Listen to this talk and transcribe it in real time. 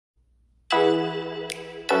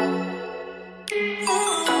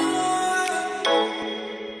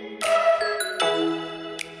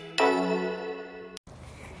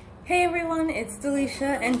it's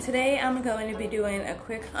Delisha, and today I'm going to be doing a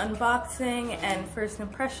quick unboxing and first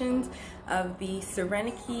impressions of the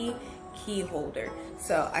Sereniikey key holder.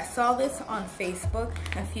 So I saw this on Facebook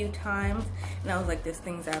a few times and I was like, this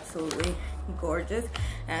thing's absolutely gorgeous.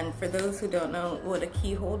 And for those who don't know what a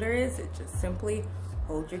key holder is, it just simply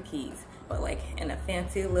holds your keys, but like in a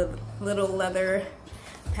fancy little leather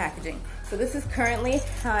packaging. So this is currently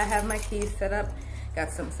how I have my keys set up. Got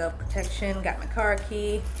some self-protection, got my car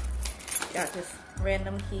key, got just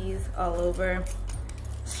random keys all over,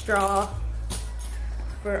 straw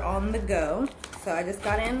for on the go. So I just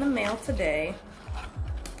got it in the mail today.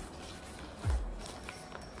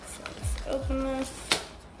 So let's open this.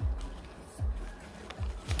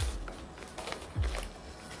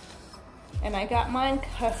 And I got mine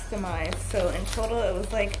customized, so in total it was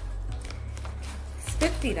like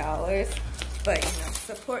 $50. But you know,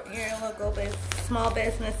 support your local small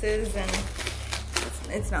businesses, and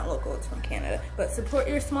it's not local, it's from Canada. But support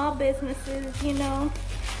your small businesses, you know.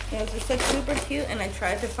 It was just like super cute, and I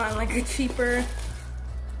tried to find like a cheaper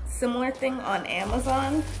similar thing on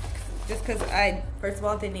Amazon, just because I first of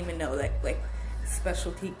all didn't even know that like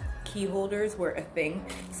specialty key holders were a thing.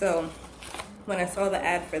 So when I saw the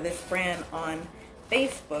ad for this brand on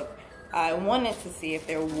Facebook, I wanted to see if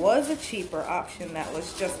there was a cheaper option that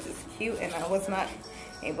was just as cute, and I was not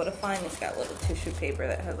able to find. It's got little tissue paper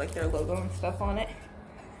that has like their logo and stuff on it.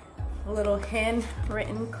 A little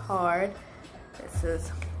handwritten card that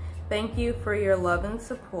says, "Thank you for your love and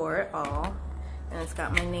support, all." And it's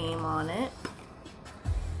got my name on it.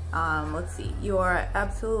 Let's see. "You are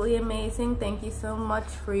absolutely amazing. Thank you so much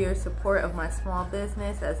for your support of my small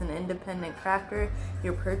business. As an independent crafter,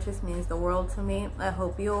 your purchase means the world to me. I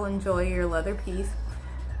hope you'll enjoy your leather piece,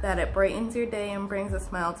 that it brightens your day and brings a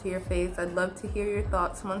smile to your face. I'd love to hear your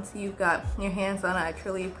thoughts once you've got your hands on it. I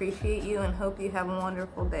truly appreciate you and hope you have a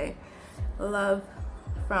wonderful day. Love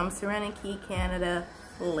from Sereniikey, Canada,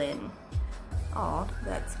 Lynn." Oh,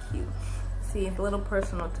 that's cute. See, the little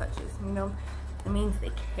personal touches, you know, it means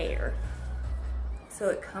they care. So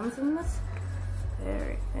it comes in this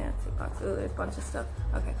very fancy box. Oh, there's a bunch of stuff.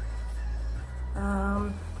 Okay.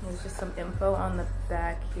 There's just some info on the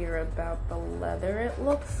back here about the leather, it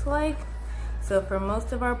looks like. So for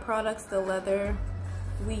most of our products, the leather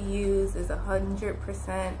we use is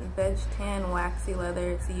 100% veg tan waxy leather.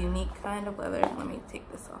 It's a unique kind of leather. Let me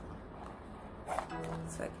take this off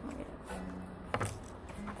so I can read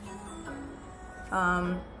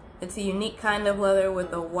it. It's a unique kind of leather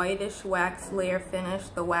with a whitish wax layer finish.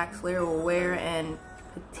 The wax layer will wear and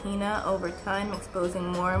patina over time, exposing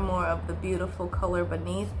more and more of the beautiful color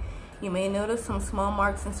beneath. You may notice some small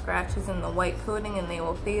marks and scratches in the white coating, and they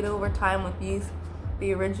will fade over time with use.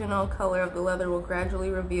 The original color of the leather will gradually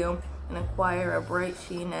reveal and acquire a bright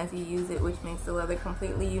sheen as you use it, which makes the leather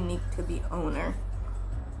completely unique to the owner.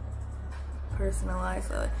 Personalized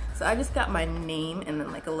leather. So I just got my name and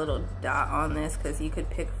then like a little dot on this, because you could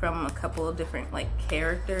pick from a couple of different like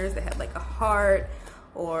characters that had like a heart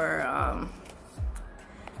or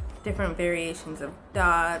different variations of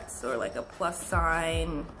dots, or like a plus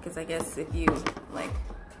sign, because I guess if you like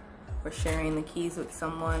were sharing the keys with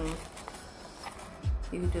someone,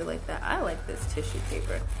 you could do like that. I like this tissue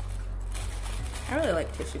paper. I really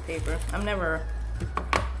like tissue paper. I'm never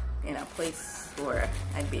in a place where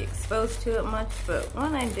I'd be exposed to it much, but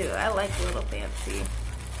when I do, I like little fancy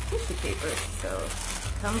tissue paper. So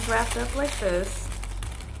it comes wrapped up like this.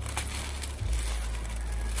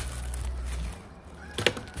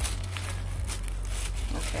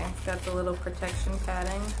 Okay, it's got the little protection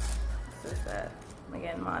padding. This is that,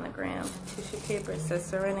 again, monogram tissue paper. It says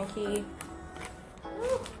Sereniikey.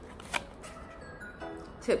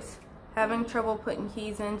 Tips. Having trouble putting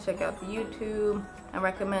keys in? Check out the YouTube. I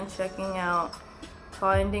recommend checking out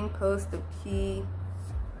Finding Post of Key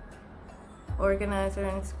Organizer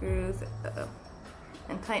and Screws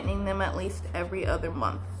and tightening them at least every other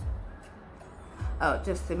month. Oh,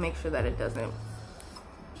 just to make sure that it doesn't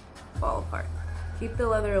fall apart. Keep the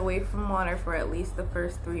leather away from water for at least the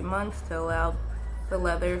first 3 months to allow the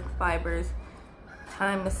leather fibers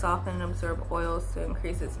time to soften and absorb oils to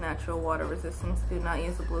increase its natural water resistance. Do not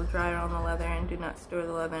use a blow dryer on the leather, and do not store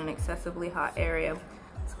the leather in an excessively hot area.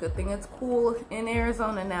 It's a good thing it's cool in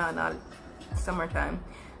Arizona now, not summertime.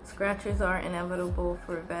 Scratches are inevitable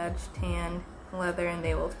for veg tan leather, and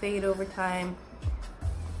they will fade over time.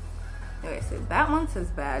 Okay, so that one says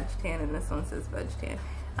veg tan and this one says veg tan.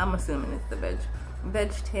 I'm assuming it's the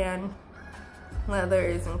veg tan. Leather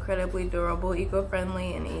is incredibly durable,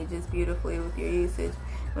 eco-friendly, and ages beautifully with your usage.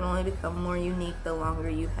 It will only become more unique the longer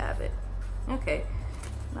you have it. Okay,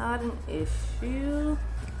 not an issue.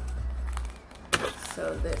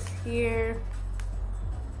 So this here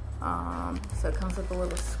So it comes with a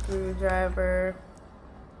little screwdriver,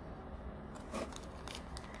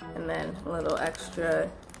 and then a little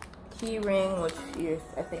extra key ring, which you're,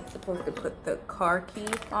 I think, supposed to put the car key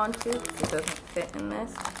onto, because it doesn't fit in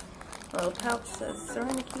this. A little pouch says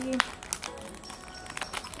Sereniikey.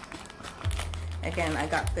 Again, I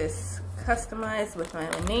got this customized with my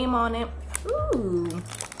name on it. Ooh.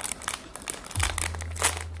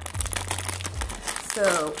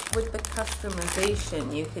 So with the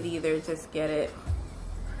customization, you could either just get it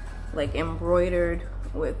like embroidered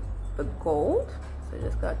with the gold. So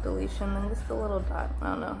just got deletion and just a little dot. I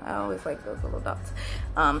don't know, I always like those little dots.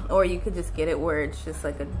 Or you could just get it where it's just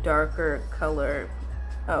like a darker color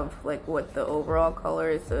of like what the overall color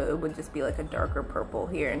is. So it would just be like a darker purple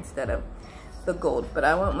here instead of the gold. But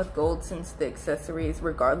I went with gold since the accessories,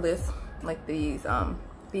 regardless, like these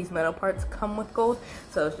metal parts come with gold.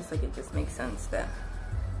 So it's just like, it just makes sense that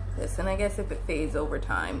this, and I guess if it fades over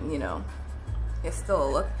time, you know, it's still a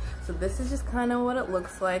look. So this is just kind of what it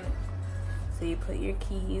looks like. So you put your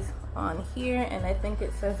keys on here, and I think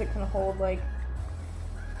it says it can hold like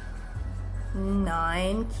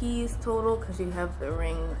 9 keys total, because you have the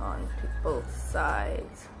ring on both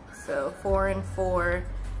sides. So 4 and 4,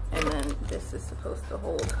 and then this is supposed to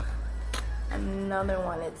hold another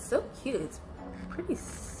one. It's so cute. It's pretty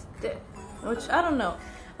stiff, which I don't know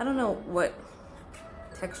what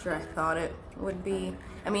texture I thought it would be.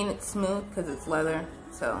 I mean, it's smooth because it's leather,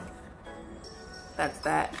 so that's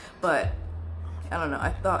that. But I don't know, I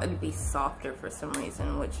thought it'd be softer for some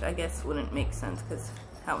reason, which I guess wouldn't make sense, because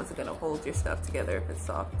how is it gonna hold your stuff together if it's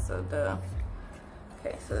soft? So duh.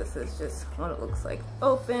 Okay, so this is just what it looks like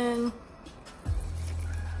open.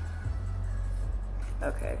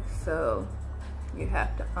 Okay, so you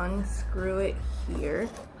have to unscrew it here,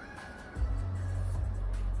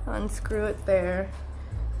 unscrew it there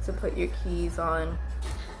to put your keys on.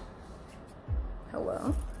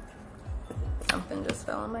 Hello, something just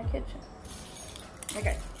fell in my kitchen.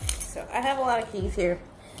 Okay, so I have a lot of keys here.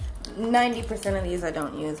 90% of these I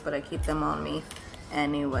don't use, but I keep them on me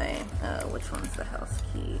anyway. Which one's the house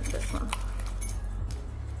key? This one.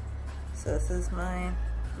 So this is my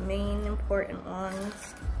main important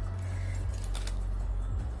ones.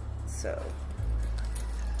 So,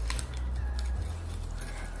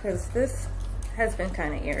 because this has been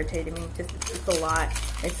kind of irritating me, just it's a lot,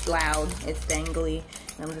 it's loud, it's dangly,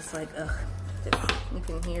 and I'm just like, ugh. You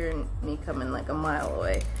can hear me coming like a mile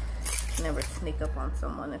away. Never sneak up on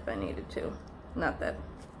someone if I needed to. Not that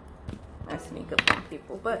I sneak up on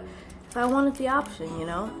people, but if I wanted the option, you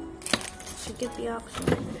know, I should get the option.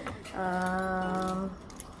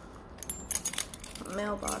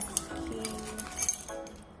 Mailbox key.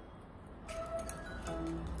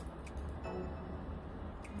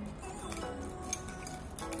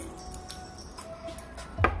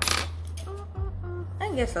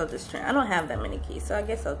 I guess I'll just try. I don't have that many keys, so I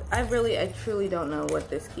guess I truly don't know what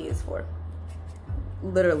this key is for.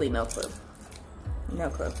 Literally no clue. No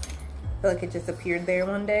clue. I feel like it just appeared there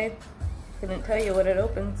one day. Couldn't tell you what it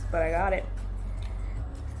opens, but I got it.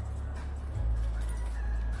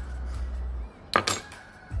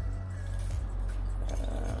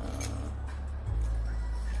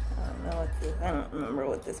 I don't remember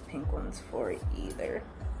what this pink one's for either.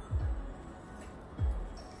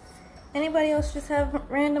 Anybody else just have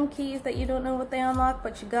random keys that you don't know what they unlock,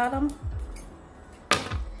 but you got them?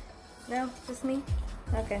 No, just me?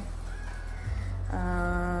 Okay.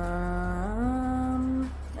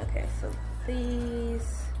 Okay, so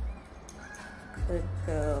these could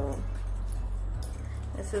go.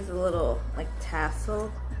 This is a little like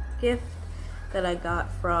tassel gift that I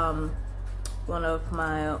got from one of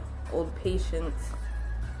my old patients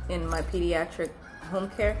in my pediatric home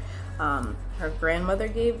care. Her grandmother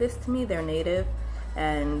gave this to me. They're native,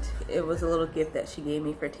 and it was a little gift that she gave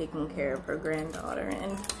me for taking care of her granddaughter,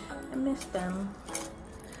 and I miss them.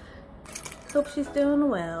 Hope she's doing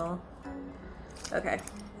well. Okay,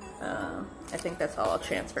 I think that's all I'll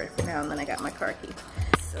transfer for now, and then I got my car key.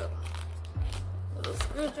 So, little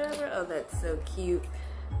screwdriver. Oh, that's so cute.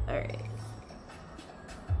 All right.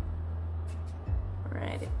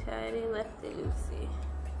 Righty-tighty, lefty-loosey.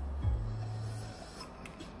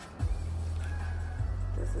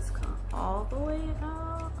 Does this come all the way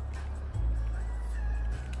out?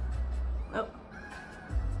 Nope.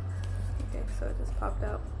 Okay, so it just popped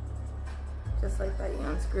out. Just like that, you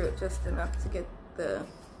unscrew it just enough to get the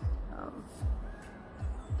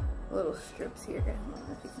little strips here. I don't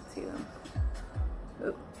know if you can see them.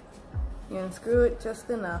 Oop. You unscrew it just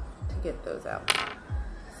enough to get those out.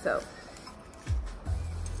 So,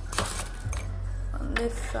 on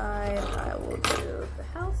this side, I will do the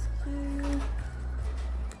house key.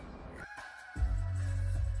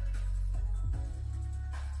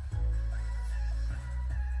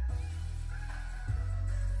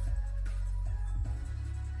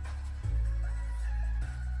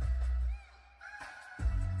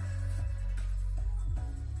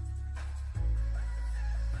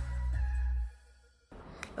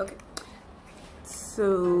 Okay.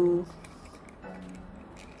 So,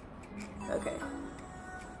 okay.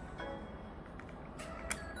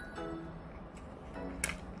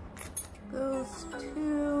 Those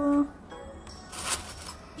two.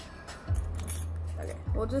 Okay,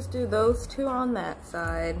 we'll just do those two on that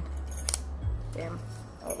side. Damn,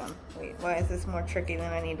 hold on. Wait, why is this more tricky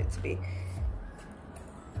than I need it to be?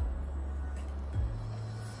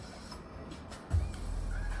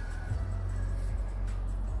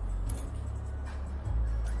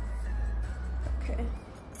 Okay,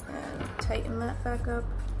 and tighten that back up.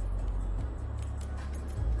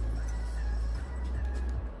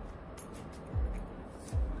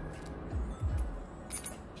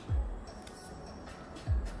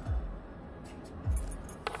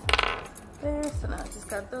 There, so now I just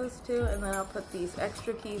got those two, and then I'll put these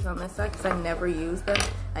extra keys on this side because I never use them.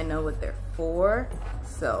 I know what they're for,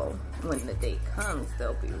 so when the date comes,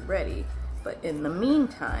 they'll be ready. But in the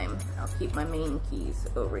meantime, I'll keep my main keys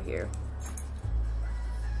over here.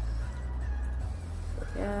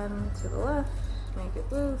 Again, to the left, make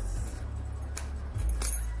it loose.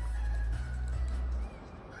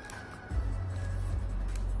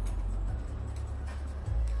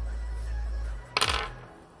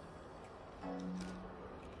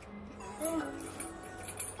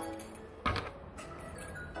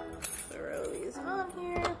 Throw these on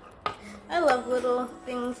here. I love little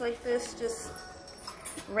things like this, just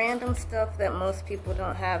random stuff that most people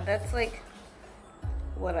don't have. That's like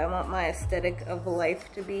what I want my aesthetic of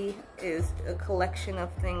life to be, is a collection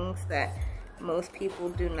of things that most people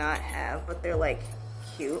do not have, but they're like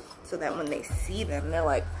cute, so that when they see them, they're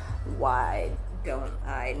like, why don't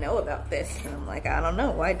I know about this? And I'm like, I don't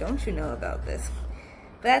know, why don't you know about this?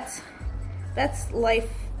 That's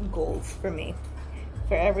life goals for me.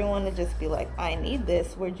 For everyone to just be like, I need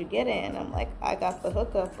this, where'd you get it? And I'm like, I got the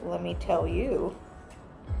hookup, let me tell you.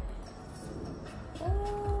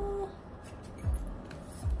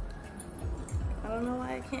 I don't know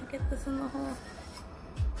why I can't get this in the hole.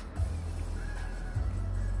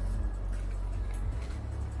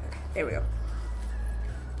 There we go.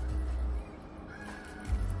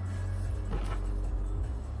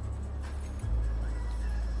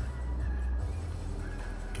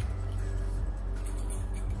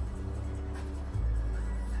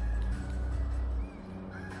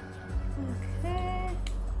 Okay,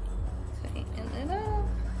 tighten it up.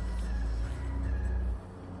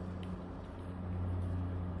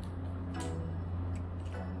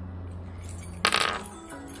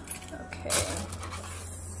 Okay,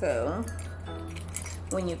 so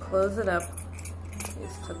when you close it up, you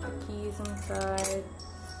just tuck the keys inside,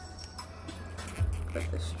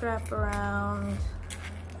 put the strap around.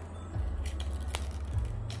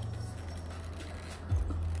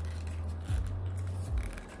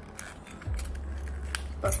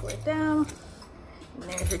 Buckle it down, and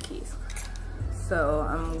there's your keys. So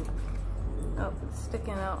oh, it's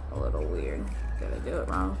sticking out a little weird. Did I do it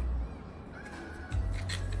wrong?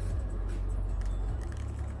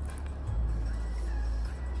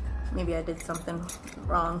 Maybe I did something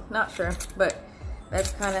wrong, not sure, but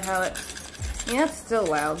that's kind of how it, yeah, it's still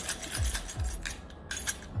loud.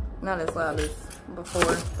 Not as loud as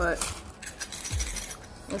before, but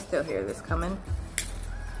you still hear this coming.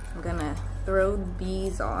 I'm gonna throw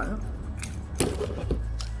these on.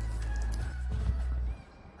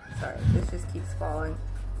 Sorry, this just keeps falling.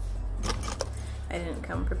 I didn't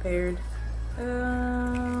come prepared.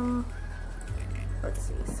 Let's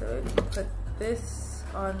see, so put this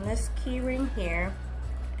on this key ring here.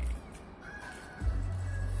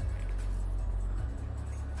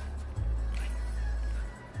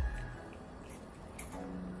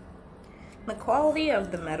 The quality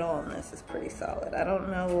of the metal on this is pretty solid. I don't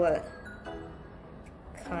know what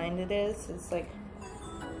kind it is. It's like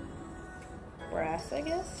brass, I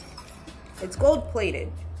guess. It's gold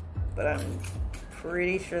plated, but I'm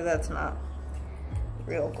pretty sure that's not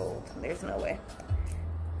real gold. There's no way.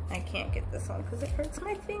 I can't get this on because it hurts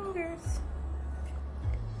my fingers.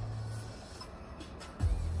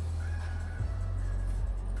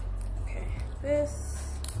 Okay, this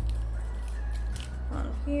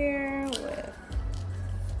on here with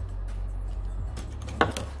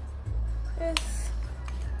this.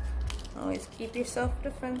 Always keep your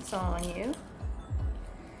self-defense on you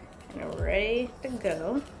and ready to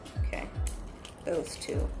go. Okay, those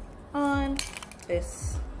two on.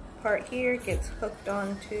 This part here gets hooked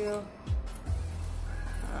onto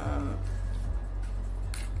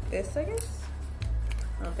this, I guess.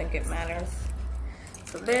 I don't think it matters.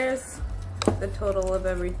 So there's the total of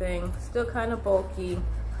everything. Still kind of bulky,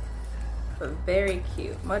 but very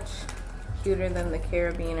cute. Much cuter than the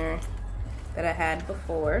carabiner. that I had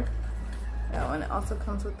before. Oh, and it also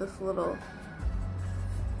comes with this little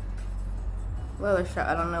leather strap.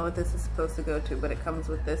 I don't know what this is supposed to go to, but it comes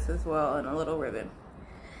with this as well and a little ribbon.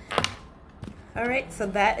 Alright, so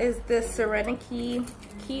that is the Sereniikey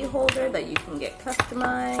key holder that you can get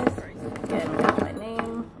customized. Again, got my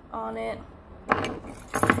name on it.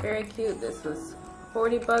 Very cute. This was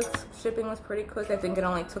 40 bucks. Shipping was pretty quick. I think it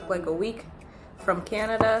only took like a week from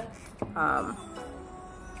Canada. I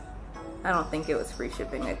don't think it was free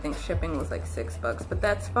shipping. I think shipping was like 6 bucks, but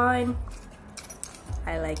that's fine.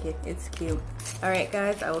 I like it. It's cute. Alright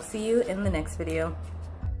guys, I will see you in the next video.